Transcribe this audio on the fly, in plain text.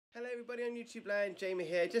Hello everybody on YouTube land, Jamie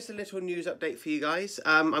here. Just a little news update for you guys.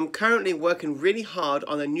 I'm currently working really hard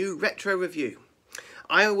on a new retro review.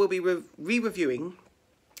 I will be re-reviewing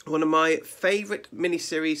one of my favourite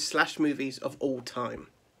miniseries slash movies of all time.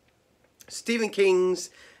 Stephen King's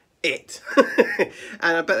It.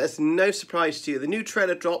 And I bet that's no surprise to you. The new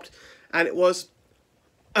trailer dropped and it was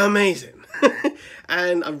amazing.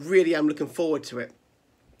 And I really am looking forward to it.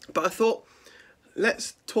 But I thought,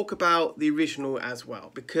 let's talk about the original as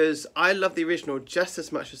well, because I love the original just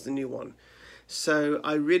as much as the new one. So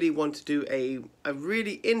I really want to do a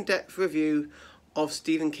really in-depth review of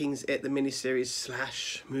Stephen King's It, the miniseries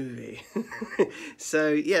slash movie. So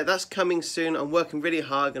yeah, that's coming soon. I'm working really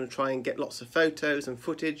hard, going to try and get lots of photos and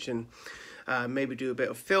footage and maybe do a bit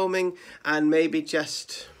of filming and maybe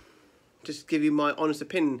just give you my honest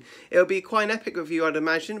opinion. It'll be quite an epic review, I'd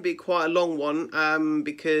imagine. It'll be quite a long one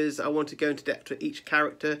because I want to go into depth with each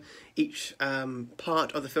character, each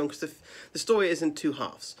part of the film, because the story is in two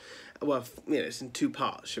halves. Well, you know, it's in two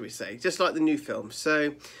parts, shall we say, just like the new film.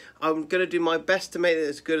 So I'm going to do my best to make it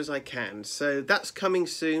as good as I can. So that's coming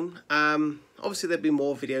soon. Obviously there'll be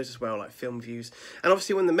more videos as well, like film reviews. And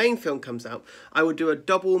obviously when the main film comes out, I will do a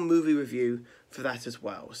double movie review for that as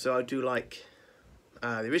well. So I'll do like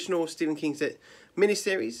the original Stephen King's It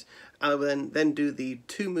miniseries, and I will then do the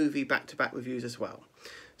two movie back-to-back reviews as well.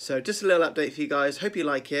 So just a little update for you guys. Hope you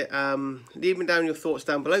like it. Leave me down your thoughts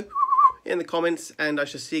down below in the comments, and I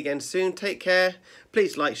shall see you again soon. Take care.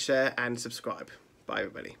 Please like, share, and subscribe. Bye,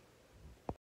 everybody.